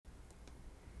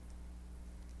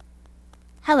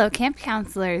Hello, camp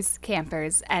counselors,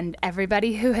 campers, and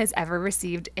everybody who has ever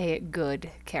received a good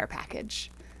care package.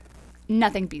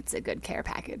 Nothing beats a good care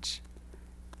package.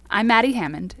 I'm Maddie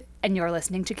Hammond, and you're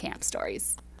listening to Camp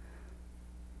Stories.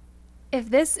 If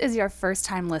this is your first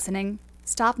time listening,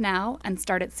 stop now and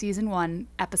start at Season 1,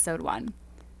 Episode 1.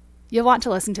 You'll want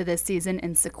to listen to this season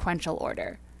in sequential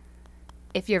order.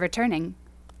 If you're returning,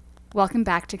 welcome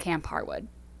back to Camp Harwood.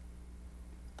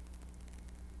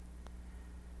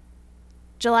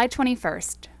 July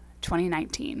 21st,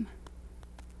 2019.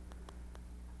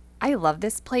 I love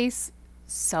this place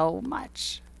so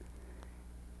much.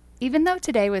 Even though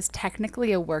today was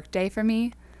technically a work day for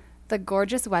me, the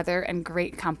gorgeous weather and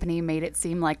great company made it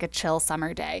seem like a chill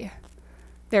summer day.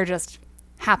 There just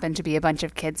happened to be a bunch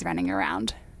of kids running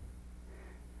around.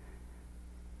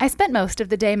 I spent most of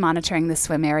the day monitoring the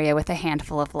swim area with a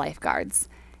handful of lifeguards,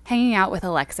 hanging out with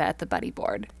Alexa at the buddy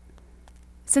board.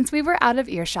 Since we were out of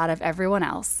earshot of everyone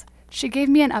else, she gave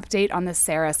me an update on the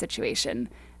Sarah situation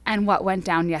and what went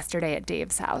down yesterday at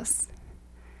Dave's house.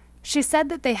 She said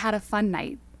that they had a fun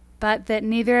night, but that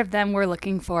neither of them were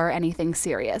looking for anything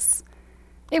serious.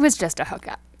 It was just a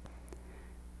hookup.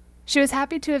 She was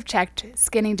happy to have checked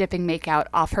skinny dipping makeout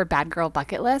off her bad girl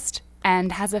bucket list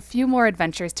and has a few more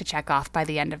adventures to check off by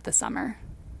the end of the summer.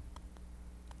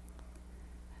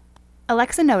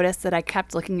 Alexa noticed that I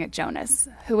kept looking at Jonas,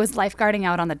 who was lifeguarding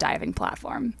out on the diving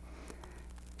platform.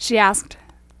 She asked,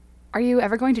 "Are you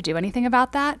ever going to do anything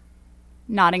about that?"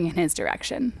 Nodding in his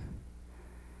direction.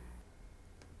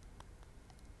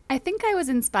 I think I was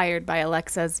inspired by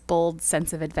Alexa's bold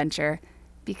sense of adventure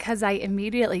because I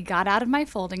immediately got out of my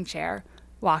folding chair,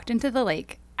 walked into the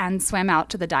lake, and swam out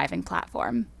to the diving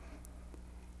platform.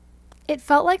 It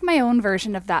felt like my own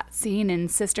version of that scene in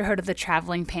Sisterhood of the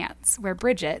Traveling Pants, where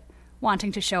Bridget,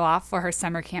 wanting to show off for her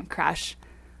summer camp crush,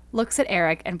 looks at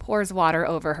Eric and pours water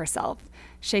over herself,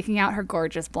 shaking out her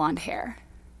gorgeous blonde hair.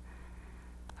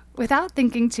 Without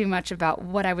thinking too much about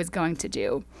what I was going to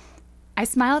do, I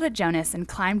smiled at Jonas and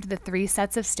climbed the 3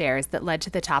 sets of stairs that led to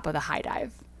the top of the high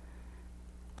dive.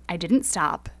 I didn't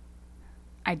stop.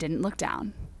 I didn't look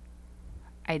down.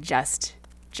 I just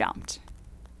jumped.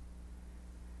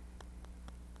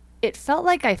 It felt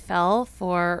like I fell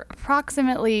for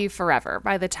approximately forever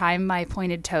by the time my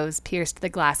pointed toes pierced the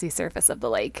glassy surface of the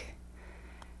lake.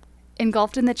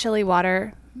 Engulfed in the chilly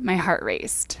water, my heart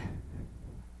raced.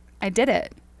 I did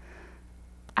it.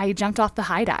 I jumped off the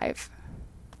high dive.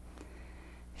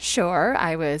 Sure,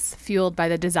 I was fueled by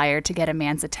the desire to get a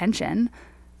man's attention,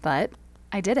 but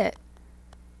I did it.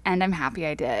 And I'm happy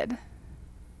I did.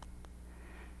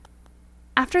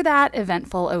 After that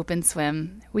eventful open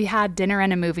swim, we had dinner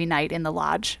and a movie night in the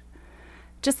lodge.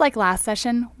 Just like last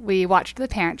session, we watched The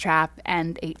Parent Trap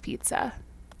and ate pizza.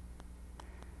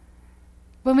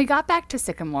 When we got back to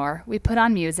Sycamore, we put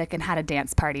on music and had a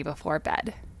dance party before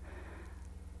bed.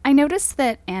 I noticed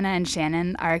that Anna and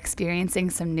Shannon are experiencing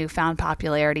some newfound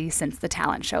popularity since the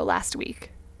talent show last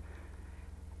week.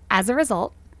 As a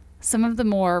result, some of the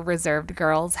more reserved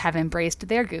girls have embraced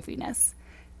their goofiness,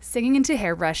 singing into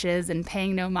hairbrushes and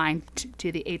paying no mind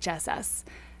to the HSS,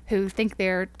 who think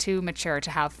they're too mature to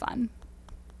have fun.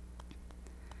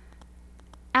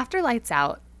 After lights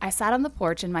out, I sat on the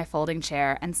porch in my folding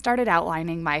chair and started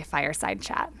outlining my fireside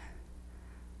chat.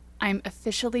 I'm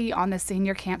officially on the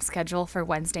senior camp schedule for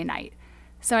Wednesday night,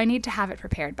 so I need to have it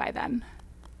prepared by then.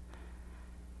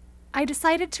 I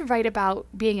decided to write about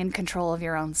being in control of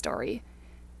your own story,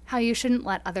 how you shouldn't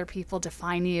let other people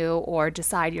define you or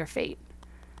decide your fate.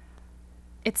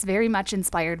 It's very much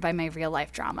inspired by my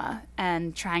real-life drama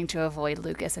and trying to avoid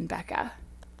Lucas and Becca.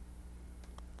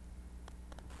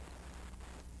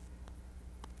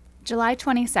 July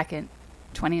 22nd,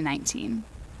 2019.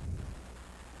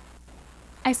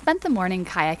 I spent the morning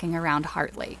kayaking around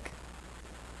Heart Lake.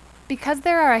 Because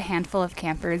there are a handful of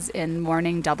campers in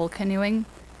morning double canoeing,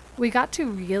 we got to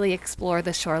really explore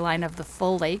the shoreline of the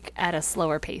full lake at a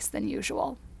slower pace than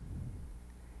usual.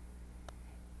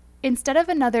 Instead of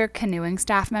another canoeing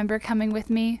staff member coming with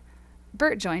me,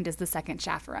 Bert joined as the second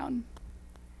chaperone.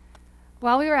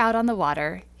 While we were out on the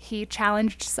water, he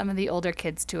challenged some of the older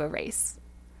kids to a race.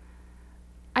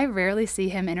 I rarely see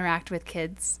him interact with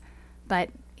kids, but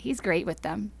he's great with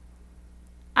them.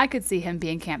 I could see him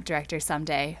being camp director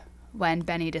someday, when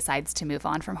Benny decides to move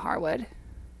on from Harwood.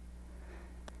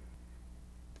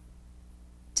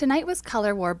 Tonight was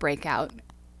Color War Breakout,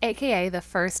 aka the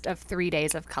first of 3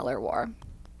 days of Color War.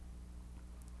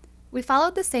 We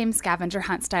followed the same scavenger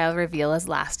hunt style reveal as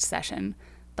last session,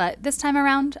 but this time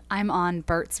around, I'm on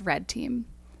Bert's red team.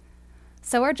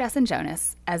 So are Jess and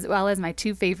Jonas, as well as my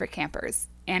 2 favorite campers,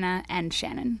 Anna and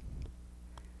Shannon.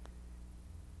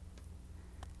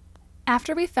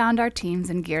 After we found our teams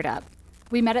and geared up,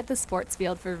 we met at the sports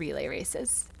field for relay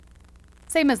races.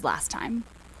 Same as last time.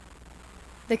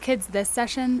 The kids this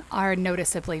session are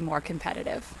noticeably more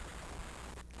competitive.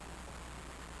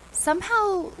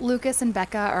 Somehow, Lucas and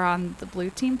Becca are on the blue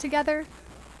team together.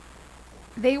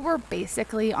 They were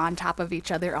basically on top of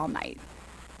each other all night.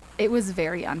 It was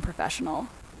very unprofessional.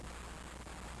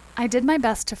 I did my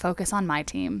best to focus on my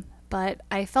team, but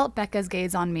I felt Becca's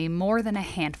gaze on me more than a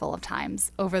handful of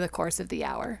times over the course of the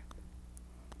hour.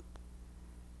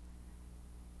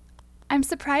 I'm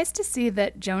surprised to see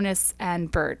that Jonas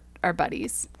and Bert are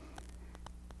buddies.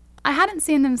 I hadn't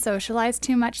seen them socialize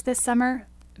too much this summer,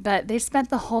 but they spent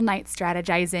the whole night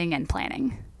strategizing and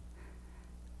planning.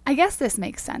 I guess this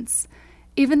makes sense.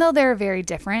 Even though they're very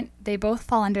different, they both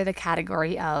fall under the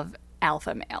category of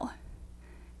alpha male.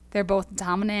 They're both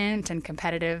dominant and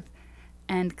competitive,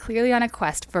 and clearly on a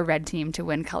quest for Red Team to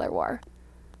win Color War.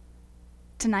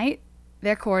 Tonight,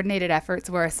 their coordinated efforts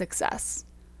were a success.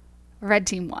 Red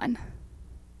Team won.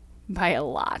 By a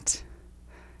lot.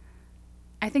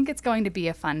 I think it's going to be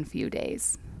a fun few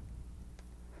days.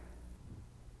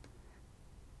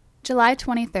 July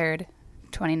 23rd,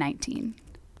 2019.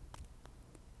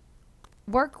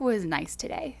 Work was nice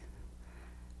today.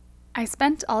 I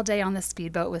spent all day on the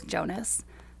speedboat with Jonas,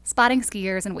 spotting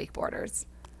skiers and wakeboarders.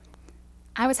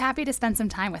 I was happy to spend some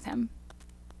time with him.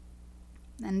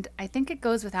 And I think it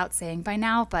goes without saying by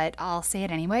now, but I'll say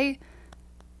it anyway.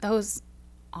 Those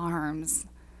arms.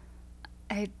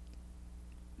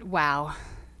 Wow.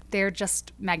 They're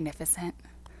just magnificent.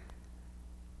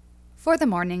 For the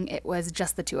morning, it was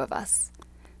just the two of us.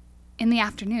 In the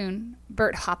afternoon,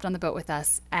 Bert hopped on the boat with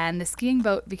us, and the skiing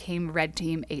boat became Red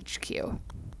Team HQ.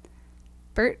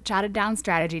 Bert jotted down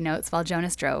strategy notes while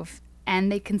Jonas drove,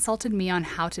 and they consulted me on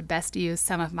how to best use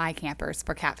some of my campers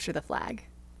for Capture the Flag.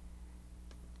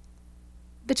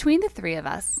 Between the three of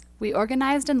us, we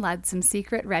organized and led some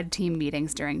secret Red Team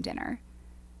meetings during dinner.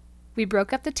 We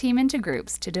broke up the team into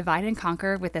groups to divide and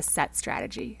conquer with a set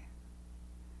strategy.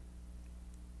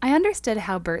 I understood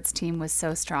how Bert's team was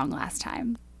so strong last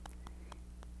time.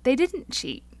 They didn't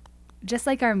cheat. Just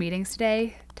like our meetings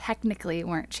today, technically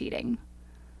weren't cheating.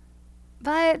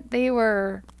 But they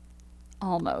were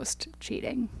almost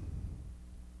cheating.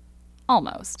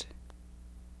 Almost.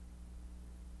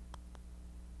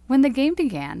 When the game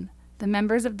began, the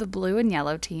members of the blue and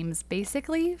yellow teams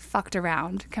basically fucked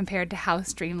around compared to how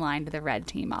streamlined the red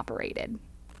team operated.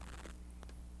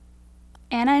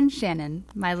 Anna and Shannon,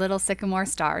 my little sycamore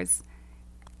stars,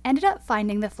 ended up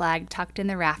finding the flag tucked in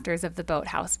the rafters of the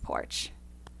boathouse porch.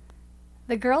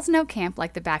 The girls know camp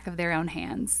like the back of their own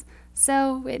hands,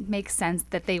 so it makes sense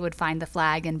that they would find the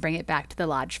flag and bring it back to the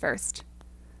lodge first.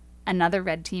 Another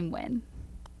red team win.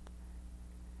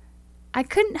 I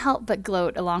couldn't help but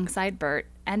gloat alongside Bert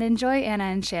and enjoy Anna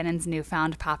and Shannon's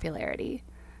newfound popularity.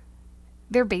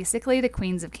 They're basically the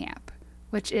queens of camp,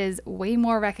 which is way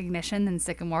more recognition than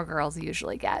Sycamore girls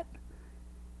usually get.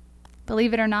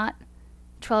 Believe it or not,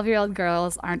 12-year-old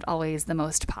girls aren't always the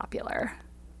most popular.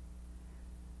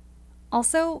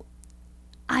 Also,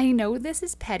 I know this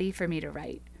is petty for me to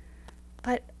write,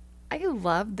 but I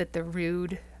love that the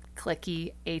rude,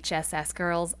 cliquey HSS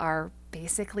girls are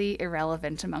basically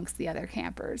irrelevant amongst the other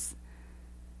campers.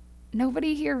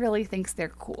 Nobody here really thinks they're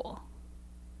cool.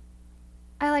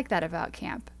 I like that about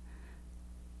camp.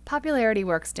 Popularity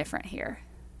works different here.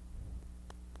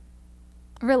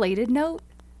 Related note,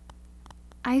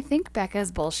 I think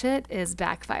Becca's bullshit is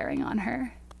backfiring on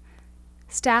her.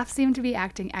 Staff seem to be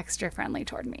acting extra friendly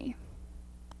toward me.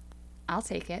 I'll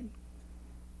take it.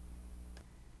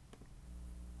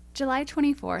 July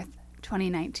 24th,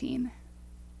 2019.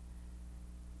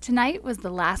 Tonight was the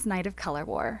last night of Color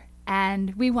War,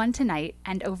 and we won tonight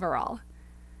and overall.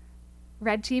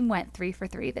 Red Team went 3 for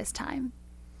 3 this time.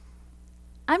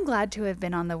 I'm glad to have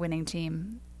been on the winning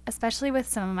team, especially with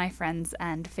some of my friends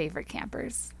and favorite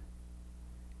campers.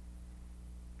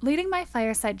 Leading my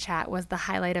fireside chat was the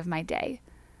highlight of my day,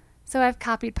 so I've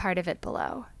copied part of it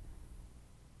below.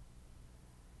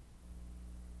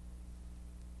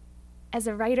 As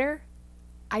a writer,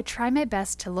 I try my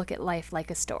best to look at life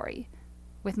like a story,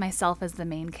 with myself as the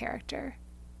main character.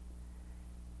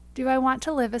 Do I want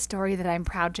to live a story that I'm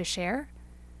proud to share?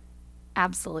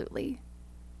 Absolutely.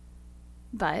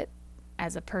 But,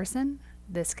 as a person,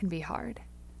 this can be hard.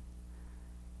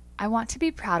 I want to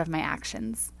be proud of my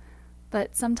actions,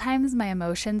 but sometimes my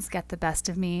emotions get the best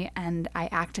of me and I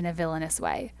act in a villainous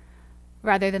way,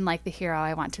 rather than like the hero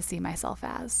I want to see myself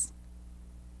as.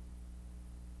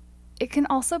 It can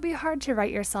also be hard to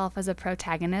write yourself as a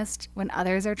protagonist when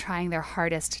others are trying their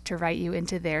hardest to write you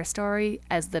into their story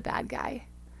as the bad guy.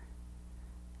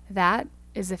 That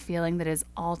is a feeling that is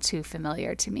all too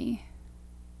familiar to me.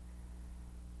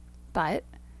 But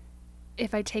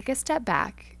if I take a step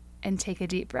back and take a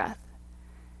deep breath,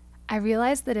 I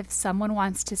realize that if someone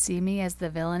wants to see me as the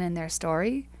villain in their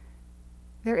story,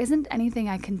 there isn't anything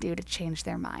I can do to change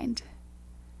their mind.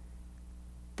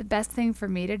 The best thing for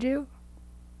me to do,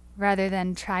 rather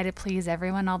than try to please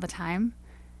everyone all the time,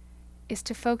 is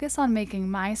to focus on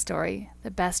making my story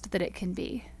the best that it can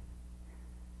be.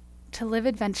 To live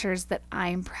adventures that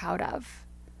I'm proud of.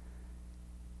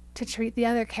 To treat the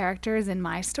other characters in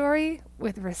my story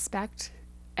with respect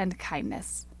and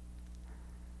kindness.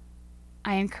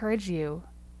 I encourage you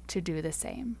to do the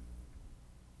same.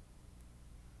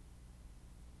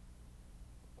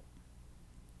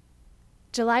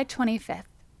 July 25th,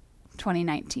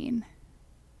 2019.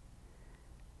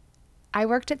 I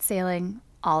worked at Sailing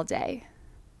all day.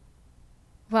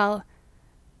 Well,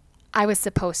 I was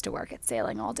supposed to work at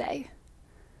Sailing all day,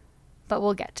 but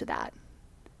we'll get to that.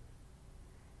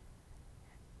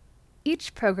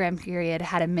 Each program period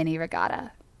had a mini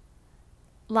regatta.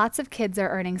 Lots of kids are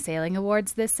earning sailing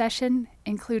awards this session,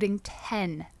 including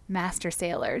 10 master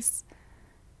sailors.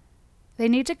 They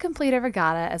need to complete a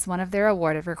regatta as one of their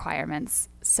awarded requirements,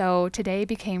 so today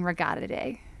became Regatta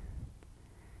Day.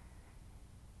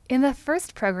 In the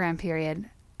first program period,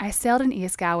 I sailed in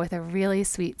Iascow with a really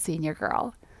sweet senior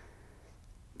girl.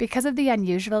 Because of the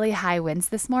unusually high winds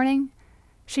this morning,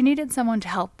 she needed someone to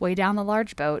help weigh down the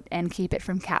large boat and keep it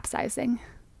from capsizing.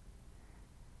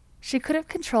 She could have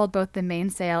controlled both the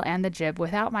mainsail and the jib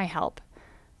without my help,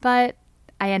 but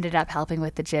I ended up helping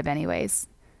with the jib anyways.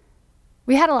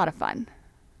 We had a lot of fun.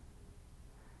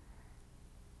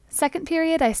 Second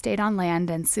period, I stayed on land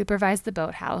and supervised the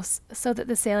boathouse so that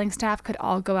the sailing staff could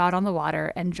all go out on the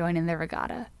water and join in the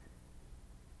regatta.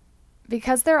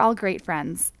 Because they're all great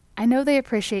friends, I know they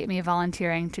appreciate me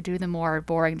volunteering to do the more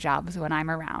boring jobs when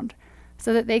I'm around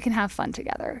so that they can have fun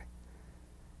together.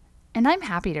 And I'm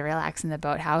happy to relax in the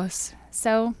boathouse,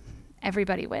 so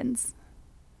everybody wins.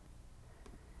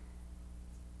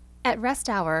 At rest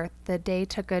hour, the day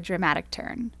took a dramatic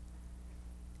turn.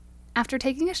 After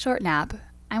taking a short nap,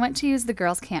 I went to use the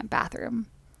girls' camp bathroom.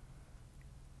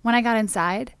 When I got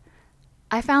inside,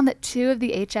 I found that 2 of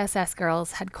the HSS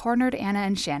girls had cornered Anna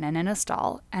and Shannon in a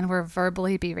stall and were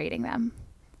verbally berating them.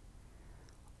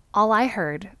 All I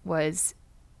heard was,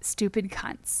 "Stupid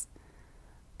cunts,"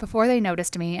 before they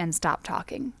noticed me and stopped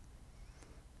talking.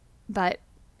 But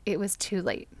it was too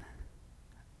late.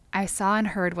 I saw and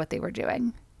heard what they were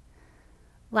doing.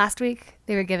 Last week,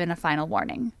 they were given a final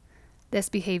warning. This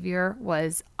behavior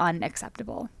was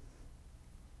unacceptable.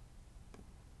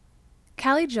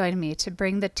 Callie joined me to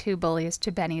bring the 2 bullies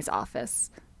to Benny's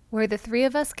office, where the 3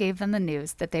 of us gave them the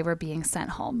news that they were being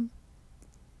sent home.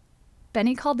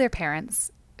 Benny called their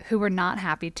parents, who were not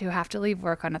happy to have to leave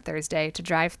work on a Thursday to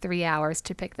drive 3 hours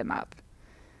to pick them up.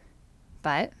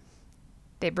 But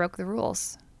they broke the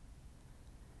rules.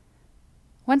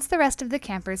 Once the rest of the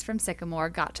campers from Sycamore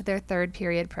got to their third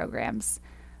period programs,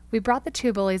 we brought the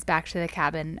 2 bullies back to the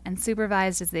cabin and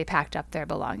supervised as they packed up their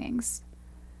belongings.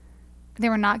 They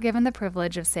were not given the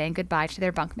privilege of saying goodbye to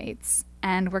their bunkmates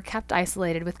and were kept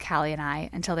isolated with Callie and I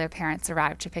until their parents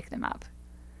arrived to pick them up.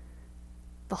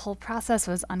 The whole process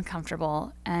was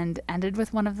uncomfortable and ended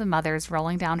with one of the mothers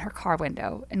rolling down her car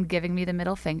window and giving me the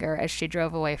middle finger as she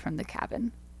drove away from the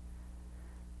cabin.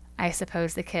 I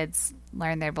suppose the kids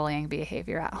learned their bullying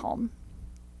behavior at home.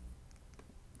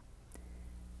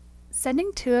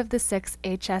 Sending 2 of the 6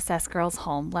 HSS girls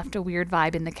home left a weird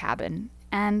vibe in the cabin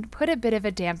and put a bit of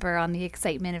a damper on the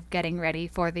excitement of getting ready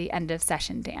for the end of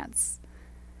session dance.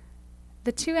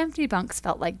 The 2 empty bunks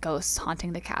felt like ghosts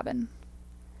haunting the cabin.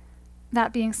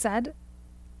 That being said,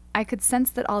 I could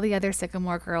sense that all the other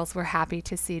Sycamore girls were happy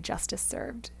to see justice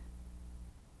served.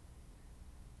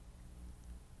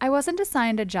 I wasn't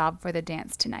assigned a job for the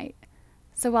dance tonight,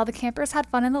 so while the campers had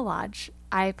fun in the lodge,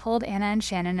 I pulled Anna and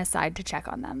Shannon aside to check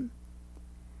on them.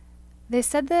 They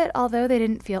said that although they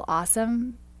didn't feel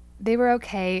awesome, they were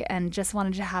okay and just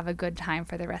wanted to have a good time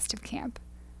for the rest of camp.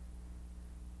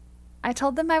 I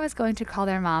told them I was going to call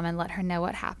their mom and let her know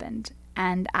what happened,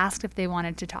 and asked if they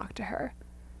wanted to talk to her.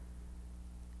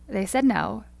 They said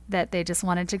no, that they just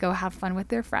wanted to go have fun with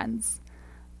their friends,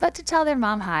 but to tell their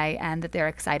mom hi and that they're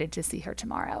excited to see her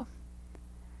tomorrow.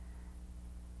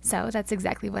 So that's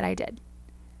exactly what I did.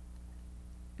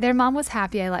 Their mom was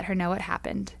happy I let her know what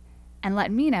happened, and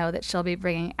let me know that she'll be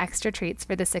bringing extra treats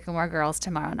for the Sycamore girls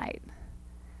tomorrow night.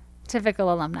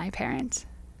 Typical alumni parent.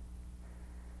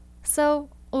 So,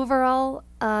 overall,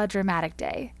 a dramatic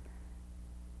day.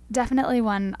 Definitely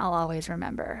one I'll always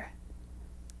remember,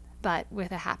 but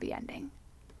with a happy ending.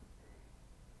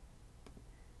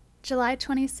 July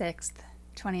 26th,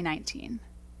 2019.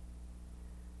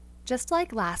 Just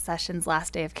like last session's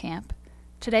last day of camp,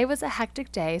 today was a hectic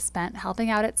day spent helping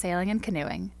out at sailing and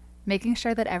canoeing, making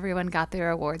sure that everyone got their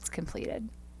awards completed.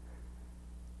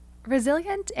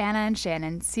 Resilient Anna and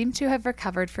Shannon seemed to have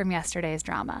recovered from yesterday's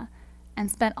drama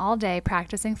and spent all day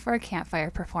practicing for a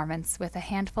campfire performance with a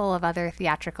handful of other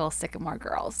theatrical Sycamore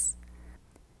girls.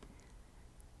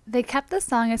 They kept the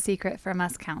song a secret from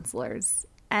us counselors,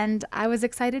 and I was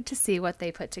excited to see what they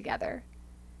put together.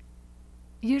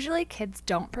 Usually kids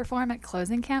don't perform at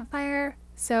closing campfire,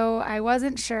 so I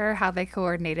wasn't sure how they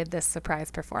coordinated this surprise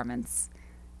performance,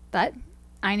 but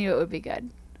I knew it would be good.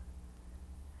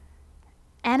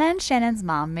 Anna and Shannon's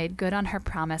mom made good on her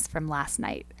promise from last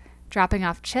night, dropping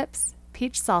off chips,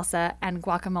 peach salsa, and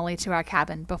guacamole to our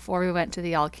cabin before we went to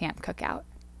the all-camp cookout.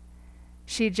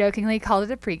 She jokingly called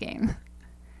it a pregame.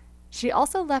 She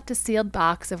also left a sealed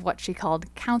box of what she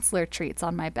called counselor treats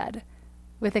on my bed,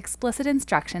 with explicit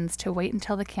instructions to wait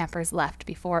until the campers left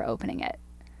before opening it.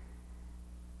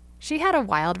 She had a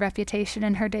wild reputation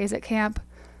in her days at camp,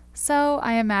 so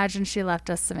I imagine she left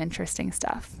us some interesting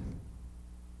stuff.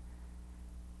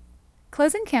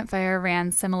 Closing campfire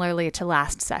ran similarly to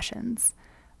last sessions,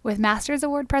 with Master's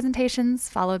Award presentations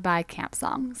followed by camp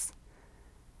songs.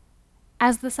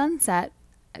 As the sun set,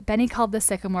 Benny called the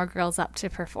Sycamore girls up to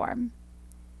perform.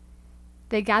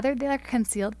 They gathered their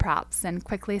concealed props and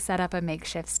quickly set up a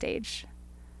makeshift stage.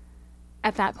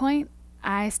 At that point,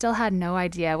 I still had no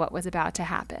idea what was about to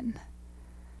happen.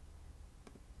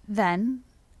 Then,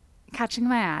 catching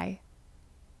my eye,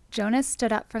 Jonas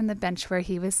stood up from the bench where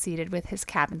he was seated with his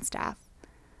cabin staff,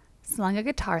 slung a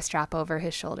guitar strap over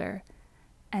his shoulder,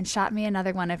 and shot me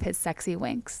another one of his sexy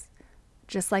winks,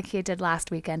 just like he did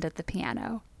last weekend at the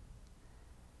piano.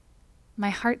 My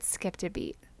heart skipped a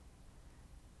beat.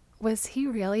 Was he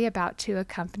really about to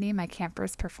accompany my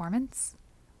camper's performance?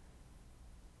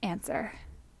 Answer: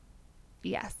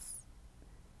 yes.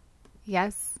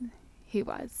 Yes, he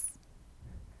was.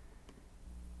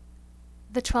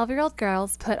 The 12-year-old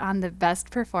girls put on the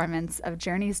best performance of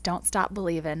Journey's Don't Stop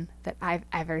Believin' that I've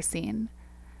ever seen,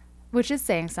 which is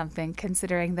saying something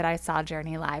considering that I saw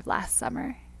Journey live last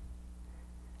summer.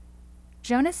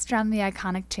 Jonas strummed the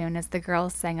iconic tune as the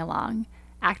girls sang along,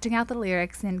 acting out the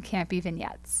lyrics in campy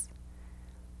vignettes.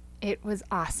 It was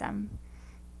awesome.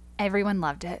 Everyone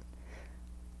loved it.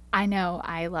 I know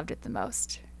I loved it the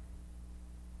most.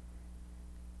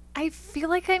 I feel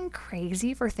like I'm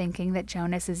crazy for thinking that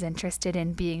Jonas is interested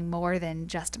in being more than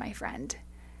just my friend.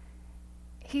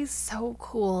 He's so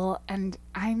cool, and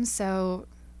I'm so...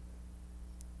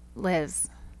 Liz.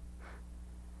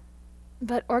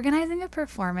 But organizing a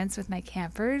performance with my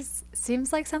campers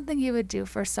seems like something you would do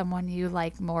for someone you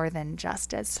like more than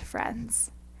just as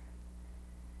friends.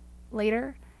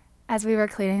 Later, as we were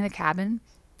cleaning the cabin,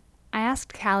 I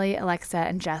asked Callie, Alexa,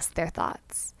 and Jess their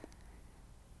thoughts.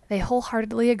 They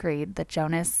wholeheartedly agreed that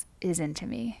Jonas is into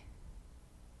me.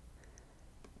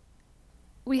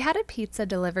 We had a pizza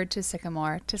delivered to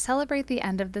Sycamore to celebrate the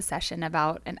end of the session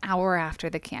about an hour after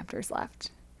the campers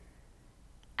left.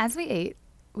 As we ate,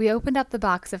 we opened up the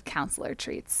box of counselor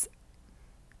treats.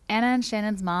 Anna and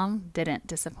Shannon's mom didn't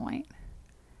disappoint.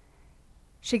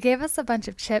 She gave us a bunch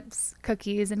of chips,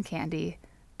 cookies, and candy,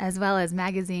 as well as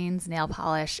magazines, nail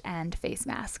polish, and face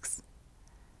masks.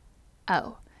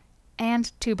 Oh,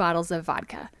 and 2 bottles of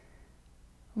vodka.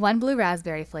 One blue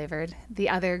raspberry flavored, the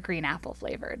other green apple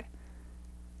flavored.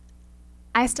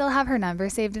 I still have her number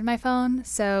saved in my phone,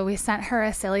 so we sent her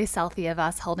a silly selfie of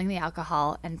us holding the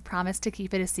alcohol and promised to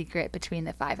keep it a secret between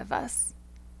the 5 of us.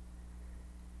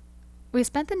 We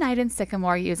spent the night in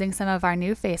Sycamore using some of our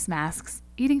new face masks,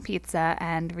 eating pizza,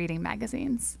 and reading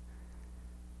magazines.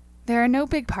 There are no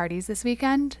big parties this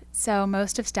weekend, so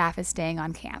most of staff is staying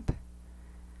on camp.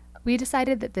 We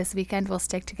decided that this weekend we'll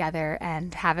stick together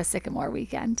and have a Sycamore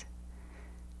weekend.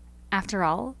 After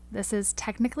all, this is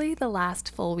technically the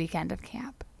last full weekend of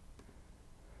camp.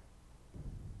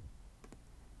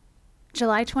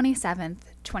 July 27th,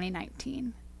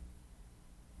 2019.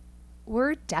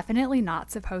 We're definitely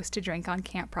not supposed to drink on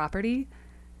camp property.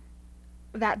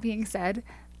 That being said,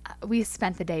 we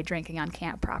spent the day drinking on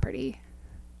camp property.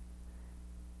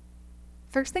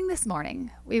 First thing this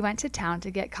morning, we went to town to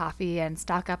get coffee and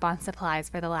stock up on supplies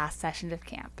for the last session of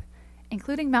camp,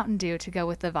 including Mountain Dew to go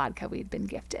with the vodka we'd been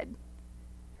gifted.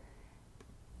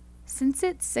 Since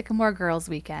it's Sycamore Girls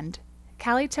Weekend,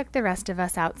 Callie took the rest of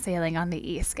us out sailing on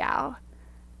the E-Scow.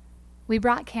 We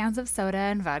brought cans of soda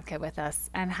and vodka with us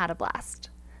and had a blast.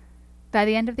 By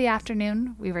the end of the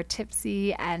afternoon, we were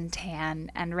tipsy and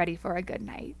tan and ready for a good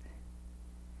night.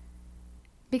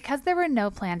 Because there were no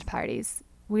planned parties,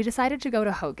 we decided to go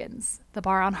to Hogan's, the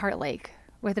bar on Heart Lake,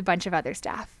 with a bunch of other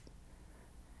staff.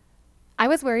 I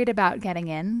was worried about getting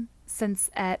in, since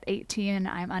at 18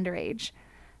 I'm underage,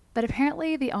 but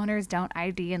apparently the owners don't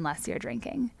ID unless you're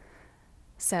drinking.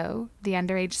 So the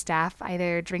underage staff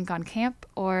either drink on camp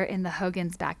or in the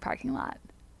Hogan's back parking lot.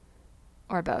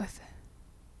 Or both.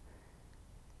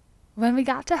 When we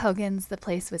got to Hogan's, the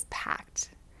place was packed.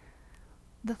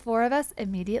 The four of us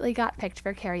immediately got picked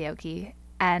for karaoke,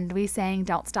 and we sang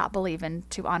Don't Stop Believin'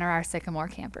 to honor our Sycamore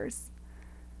campers.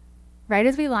 Right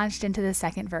as we launched into the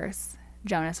second verse,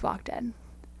 Jonas walked in.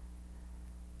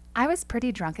 I was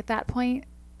pretty drunk at that point,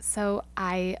 so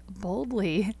I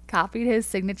boldly copied his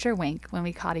signature wink when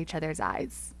we caught each other's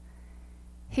eyes.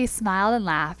 He smiled and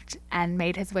laughed and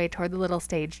made his way toward the little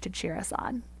stage to cheer us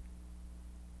on.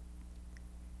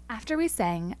 After we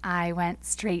sang, I went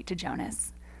straight to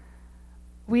Jonas.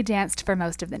 We danced for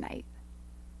most of the night.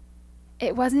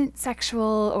 It wasn't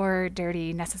sexual or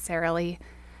dirty necessarily.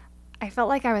 I felt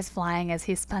like I was flying as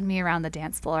he spun me around the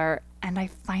dance floor, and I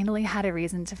finally had a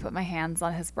reason to put my hands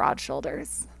on his broad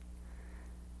shoulders.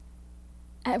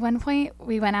 At one point,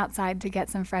 we went outside to get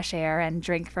some fresh air and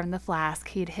drink from the flask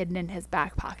he'd hidden in his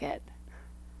back pocket.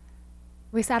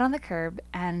 We sat on the curb,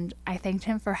 and I thanked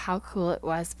him for how cool it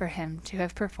was for him to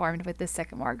have performed with the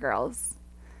Sycamore Girls.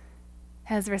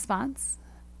 His response?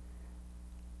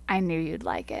 I knew you'd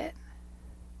like it.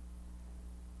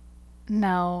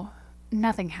 No,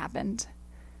 nothing happened.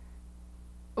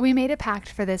 We made a pact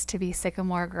for this to be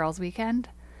Sycamore Girls Weekend,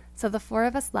 so the four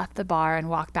of us left the bar and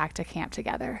walked back to camp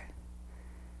together.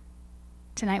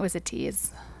 Tonight was a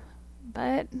tease,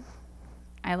 but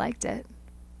I liked it.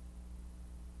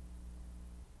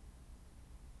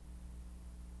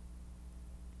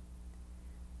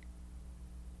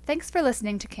 Thanks for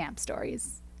listening to Camp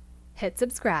Stories. Hit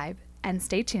subscribe and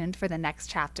stay tuned for the next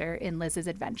chapter in Liz's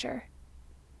adventure.